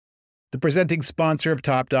The presenting sponsor of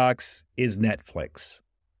Top Docs is Netflix.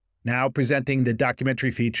 Now presenting the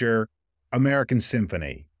documentary feature, American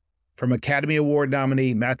Symphony. From Academy Award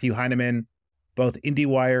nominee Matthew Heineman, both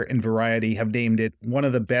IndieWire and Variety have named it one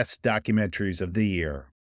of the best documentaries of the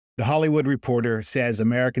year. The Hollywood Reporter says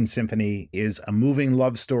American Symphony is a moving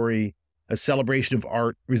love story, a celebration of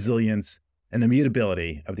art, resilience, and the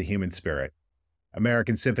mutability of the human spirit.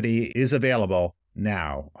 American Symphony is available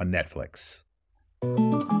now on Netflix.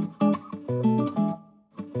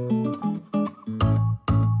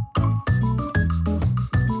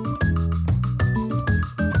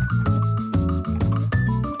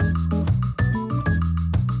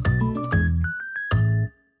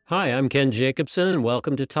 Hi, I'm Ken Jacobson, and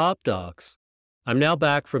welcome to Top Docs. I'm now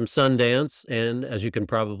back from Sundance, and as you can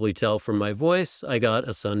probably tell from my voice, I got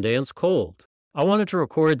a Sundance cold. I wanted to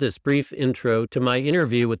record this brief intro to my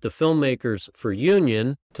interview with the filmmakers for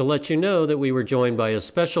Union to let you know that we were joined by a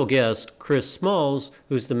special guest, Chris Smalls,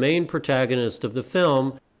 who's the main protagonist of the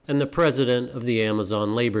film and the president of the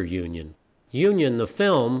Amazon Labor Union. Union, the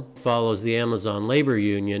film, follows the Amazon Labor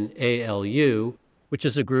Union, ALU, which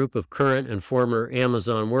is a group of current and former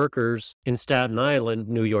Amazon workers in Staten Island,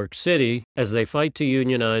 New York City, as they fight to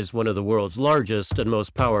unionize one of the world's largest and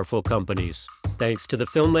most powerful companies. Thanks to the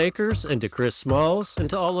filmmakers and to Chris Smalls and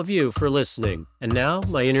to all of you for listening. And now,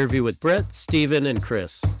 my interview with Brett, Stephen, and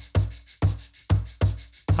Chris.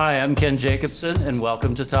 Hi, I'm Ken Jacobson, and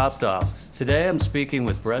welcome to Top Docs. Today I'm speaking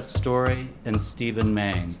with Brett Story and Stephen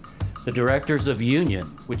Maing, the directors of Union,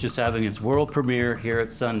 which is having its world premiere here at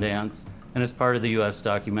Sundance, and is part of the U.S.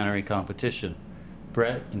 documentary competition.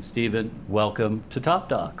 Brett and Stephen, welcome to Top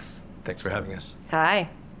Docs. Thanks for having us. Hi.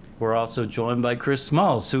 We're also joined by Chris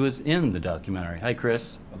Smalls, who is in the documentary. Hi,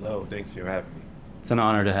 Chris. Hello, thanks for having me. It's an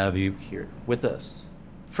honor to have you here with us.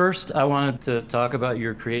 First, I wanted to talk about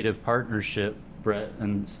your creative partnership, Brett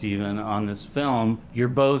and Stephen, on this film. You're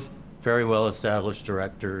both very well-established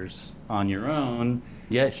directors on your own,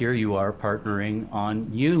 yet here you are partnering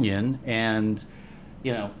on Union, and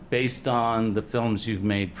based on the films you've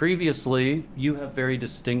made previously, you have very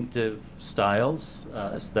distinctive styles,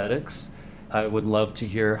 aesthetics. I would love to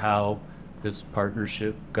hear how this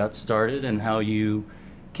partnership got started and how you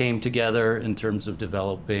came together in terms of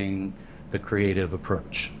developing the creative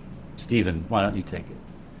approach. Stephen, why don't you take it?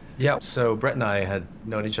 Yeah, so Brett and I had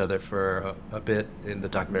known each other for a bit in the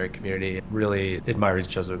documentary community, really admired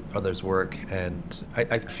each other's work, and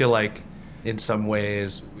I feel like in some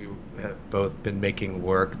ways we have both been making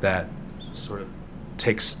work that sort of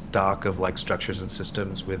takes stock of like structures and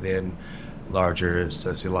systems within larger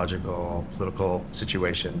sociological, political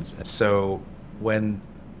situations. So when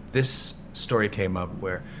this story came up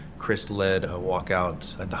where Chris led a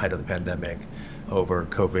walkout at the height of the pandemic over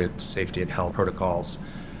COVID safety and health protocols,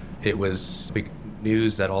 it was big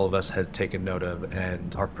news that all of us had taken note of,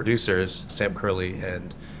 and our producers, Sam Curley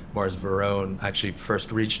and Mars Verone, actually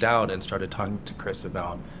first reached out and started talking to Chris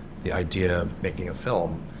about the idea of making a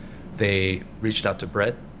film. They reached out to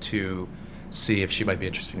Brett to see if she might be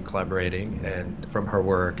interested in collaborating, and from her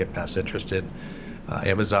work and past interest in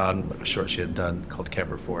Amazon, a short she had done called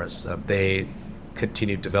Camper Forest, they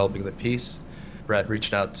continued developing the piece. Brett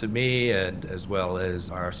reached out to me, and as well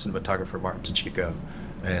as our cinematographer Martin Tachico,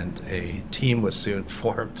 and a team was soon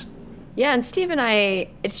formed. Yeah, and Steve and I,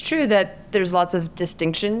 it's true that there's lots of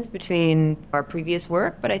distinctions between our previous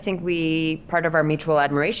work, but I think part of our mutual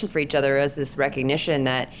admiration for each other is this recognition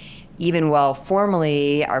that even while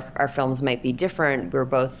formally our films might be different, we're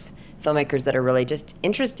both filmmakers that are really just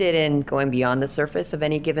interested in going beyond the surface of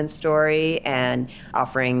any given story and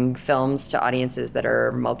offering films to audiences that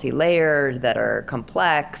are multi-layered, that are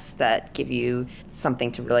complex, that give you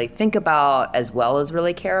something to really think about as well as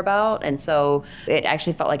really care about. And so it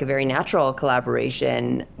actually felt like a very natural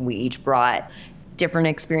collaboration. We each brought different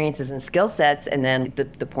experiences and skill sets, and then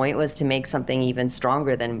the point was to make something even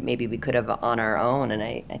stronger than maybe we could have on our own, and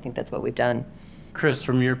I think that's what we've done. Chris,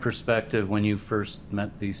 from your perspective, when you first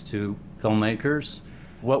met these two filmmakers,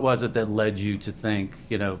 what was it that led you to think,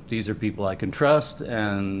 these are people I can trust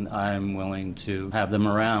and I'm willing to have them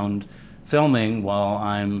around filming while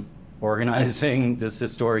I'm organizing this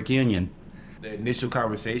historic union? The initial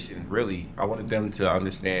conversation, really, I wanted them to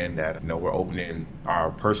understand that, we're opening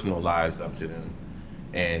our personal lives up to them.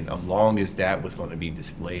 And as long as that was going to be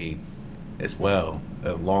displayed as well,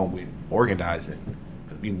 along with organizing,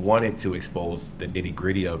 we wanted to expose the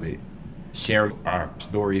nitty-gritty of it, share our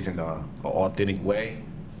stories in an authentic way.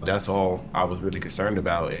 That's all I was really concerned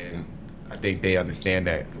about, and I think they understand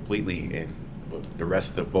that completely. And the rest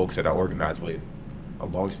of the folks that I organized with, as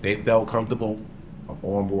long as they felt comfortable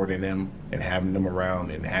onboarding them and having them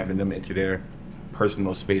around and having them into their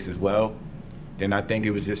personal space as well, then I think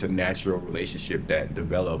it was just a natural relationship that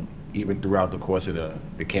developed even throughout the course of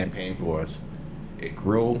the campaign for us. It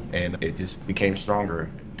grew and it just became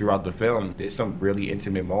stronger. Throughout the film, there's some really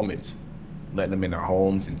intimate moments, letting them in our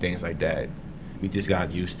homes and things like that. We just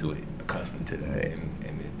got used to it, accustomed to that,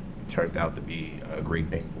 and it turned out to be a great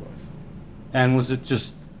thing for us. And was it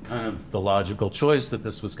just kind of the logical choice that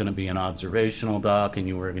this was going to be an observational doc and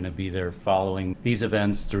you were going to be there following these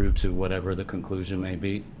events through to whatever the conclusion may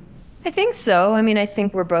be? I think so. I mean, I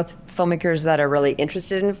think we're both filmmakers that are really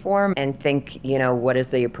interested in form and think, what is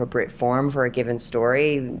the appropriate form for a given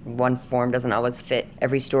story. One form doesn't always fit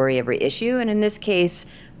every story, every issue. And in this case,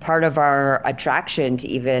 part of our attraction to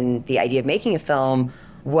even the idea of making a film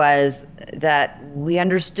was that we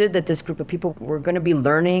understood that this group of people were going to be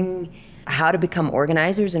learning how to become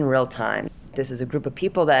organizers in real time. This is a group of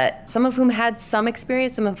people that some of whom had some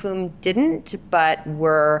experience, some of whom didn't, but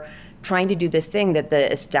were trying to do this thing that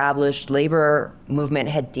the established labor movement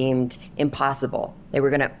had deemed impossible. They were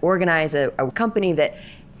going to organize a company that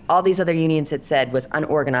all these other unions had said was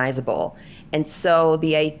unorganizable. And so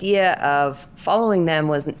the idea of following them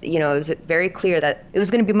was, it was very clear that it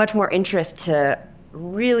was going to be much more interest to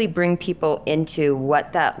really bring people into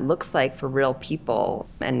what that looks like for real people,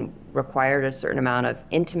 and required a certain amount of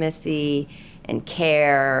intimacy and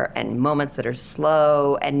care and moments that are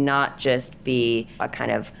slow, and not just be a kind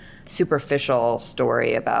of superficial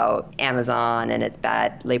story about Amazon and its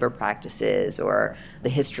bad labor practices or the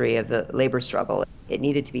history of the labor struggle. It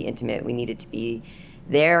needed to be intimate. We needed to be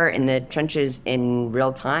there in the trenches in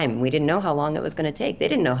real time. We didn't know how long it was going to take. They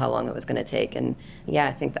didn't know how long it was going to take. And yeah,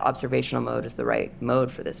 I think the observational mode is the right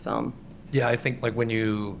mode for this film. Yeah, I think when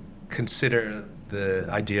you consider the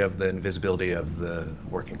idea of the invisibility of the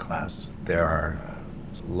working class, there are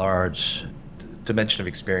a large dimension of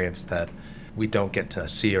experience that we don't get to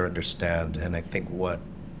see or understand. And I think what,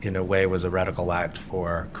 in a way, was a radical act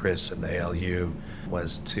for Chris and the ALU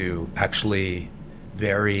was to actually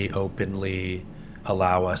very openly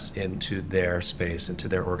allow us into their space, into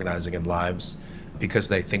their organizing and lives, because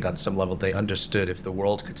they think on some level they understood if the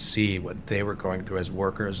world could see what they were going through as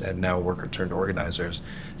workers and now worker turned organizers,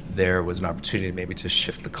 there was an opportunity maybe to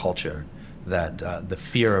shift the culture, that the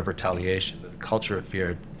fear of retaliation, the culture of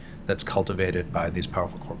fear that's cultivated by these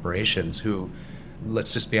powerful corporations who,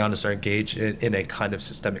 let's just be honest, are engaged in a kind of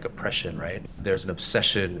systemic oppression, right? There's an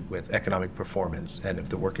obsession with economic performance, and if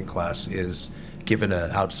the working class is given an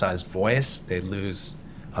outsized voice, they lose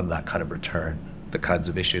on that kind of return. The kinds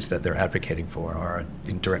of issues that they're advocating for are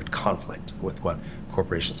in direct conflict with what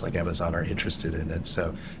corporations like Amazon are interested in. And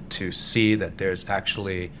so to see that there's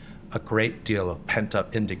actually a great deal of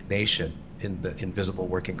pent-up indignation in the invisible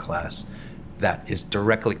working class that is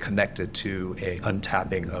directly connected to a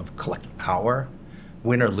untapping of collective power,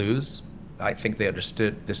 win or lose, I think they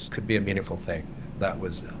understood this could be a meaningful thing. That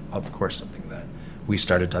was, of course, something that we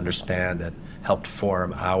started to understand and helped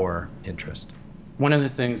form our interest. One of the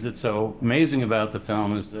things that's so amazing about the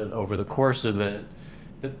film is that over the course of it,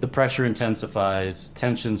 the pressure intensifies,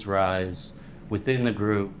 tensions rise within the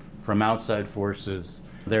group from outside forces.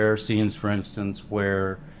 There are scenes, for instance,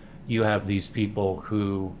 where you have these people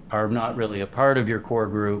who are not really a part of your core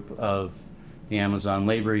group of the Amazon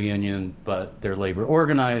labor union, but they're labor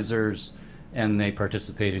organizers, and they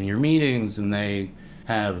participate in your meetings, and they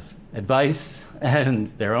have advice and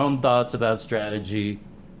their own thoughts about strategy.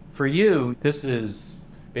 For you, this is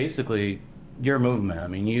basically your movement. I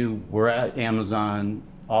mean, you were at Amazon,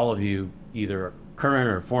 all of you, either current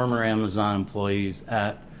or former Amazon employees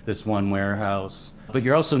at this one warehouse, but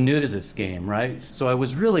you're also new to this game, right? So I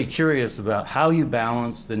was really curious about how you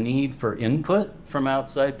balance the need for input from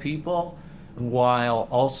outside people while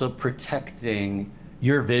also protecting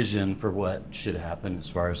your vision for what should happen as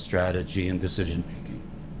far as strategy and decision making.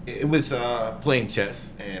 It was playing chess,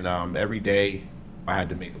 and every day I had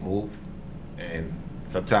to make a move, and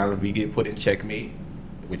sometimes we get put in checkmate,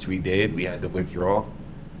 which we did. We had to withdraw,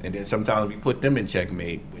 and then sometimes we put them in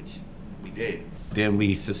checkmate, which we did. Then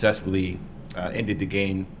we successfully ended the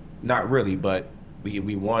game. Not really, but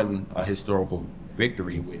we won a historical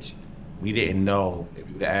victory, which we didn't know. If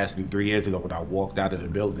you would have asked me 3 years ago when I walked out of the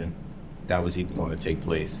building, that was even going to take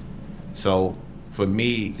place. So for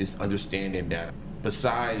me, just understanding that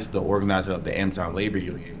besides the organizer of the Amazon Labor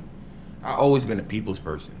Union, I've always been a people's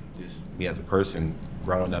person. Just me as a person,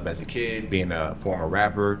 growing up as a kid, being a former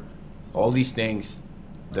rapper, all these things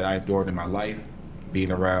that I endured in my life,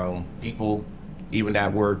 being around people, even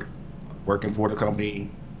at work, working for the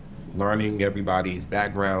company, learning everybody's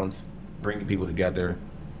backgrounds, bringing people together.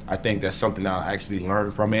 I think that's something I actually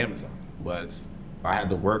learned from Amazon, was I had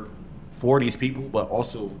to work for these people, but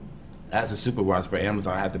also as a supervisor for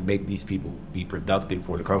Amazon, I had to make these people be productive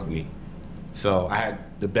for the company. So I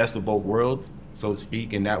had the best of both worlds, so to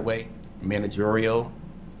speak, in that way, managerial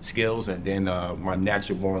skills and then my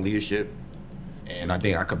natural born leadership. And I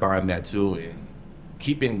think I combined that too, and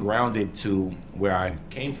keeping grounded to where I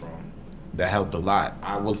came from, that helped a lot.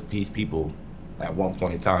 I was these people at one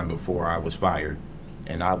point in time before I was fired,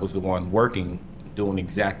 and I was the one working, doing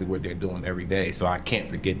exactly what they're doing every day. So I can't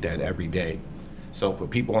forget that every day. So for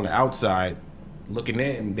people on the outside looking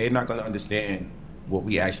in, they're not going to understand what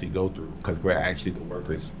we actually go through because we're actually the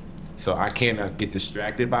workers. So I cannot get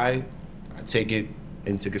distracted by it. I take it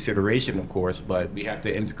into consideration, of course, but we have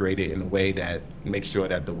to integrate it in a way that makes sure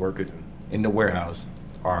that the workers in the warehouse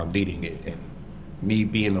are leading it. And me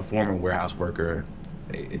being a former warehouse worker,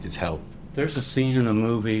 it just helped. There's a scene in the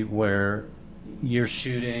movie where you're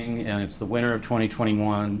shooting and it's the winter of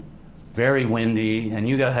 2021, very windy, and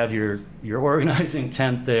you gotta have your organizing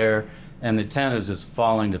tent there, and the tent is just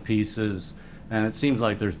falling to pieces. And it seems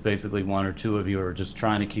like there's basically one or two of you are just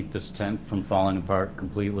trying to keep this tent from falling apart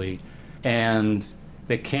completely. And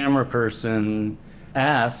the camera person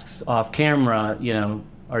asks off camera,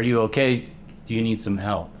 are you okay? Do you need some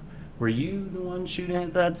help? Were you the one shooting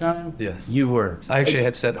at that time? Yeah. You were. I actually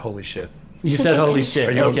had said, holy shit. You said, holy shit.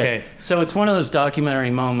 Are you okay? So it's one of those documentary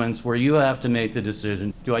moments where you have to make the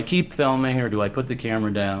decision. Do I keep filming or do I put the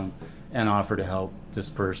camera down and offer to help this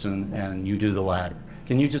person? And you do the latter.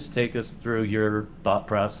 Can you just take us through your thought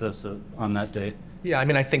process on that date? Yeah, I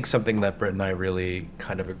mean, I think something that Britt and I really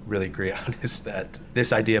agree on is that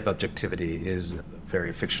this idea of objectivity is a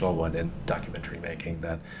very fictional one in documentary making,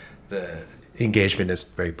 that the engagement is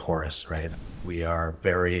very porous, right? We are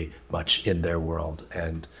very much in their world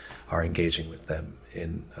and are engaging with them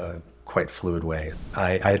in a quite fluid way.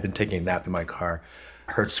 I had been taking a nap in my car,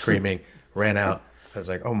 heard screaming, ran out. I was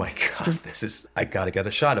like, oh my God, I gotta get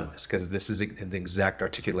a shot of this, because this is an exact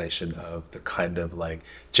articulation of the kind of like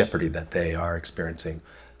jeopardy that they are experiencing.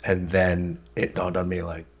 And then it dawned on me,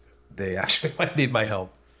 like, they actually might need my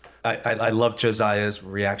help. I love Josiah's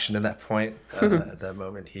reaction in that point. At that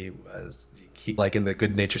moment, he like in the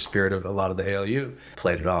good natured spirit of a lot of the ALU,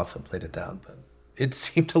 played it off and played it down. But it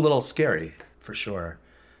seemed a little scary, for sure.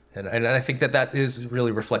 And I think that is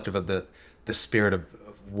really reflective of the spirit of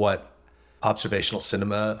what observational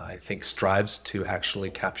cinema, I think, strives to actually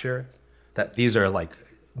capture. That these are like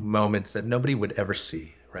moments that nobody would ever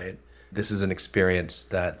see, right? This is an experience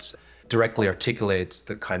that directly articulates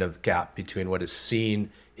the kind of gap between what is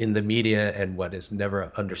seen in the media and what is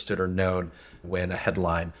never understood or known when a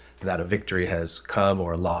headline that a victory has come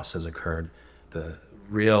or a loss has occurred. The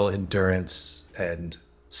real endurance and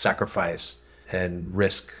sacrifice and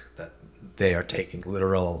risk that they are taking,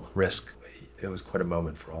 literal risk. It was quite a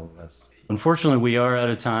moment for all of us. Unfortunately, we are out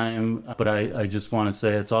of time, but I just want to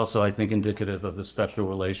say it's also, I think, indicative of the special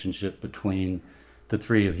relationship between the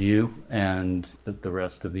three of you and the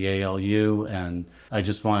rest of the ALU. And I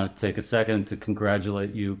just want to take a second to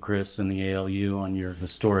congratulate you, Chris, and the ALU on your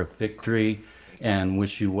historic victory and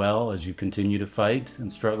wish you well as you continue to fight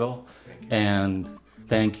and struggle. And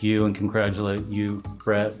thank you and congratulate you,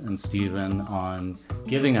 Brett and Stephen, on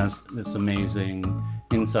giving us this amazing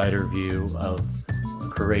insider view of a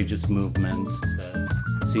courageous movement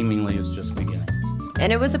that seemingly is just beginning.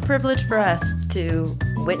 And it was a privilege for us to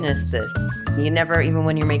witness this. You never, even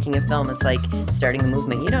when you're making a film, it's like starting a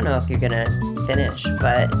movement. You don't know if you're going to finish,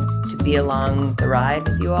 but to be along the ride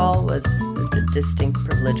with you all was a distinct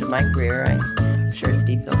privilege of my career. I'm sure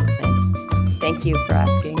Steve feels the same. Thank you for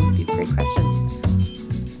asking these great questions.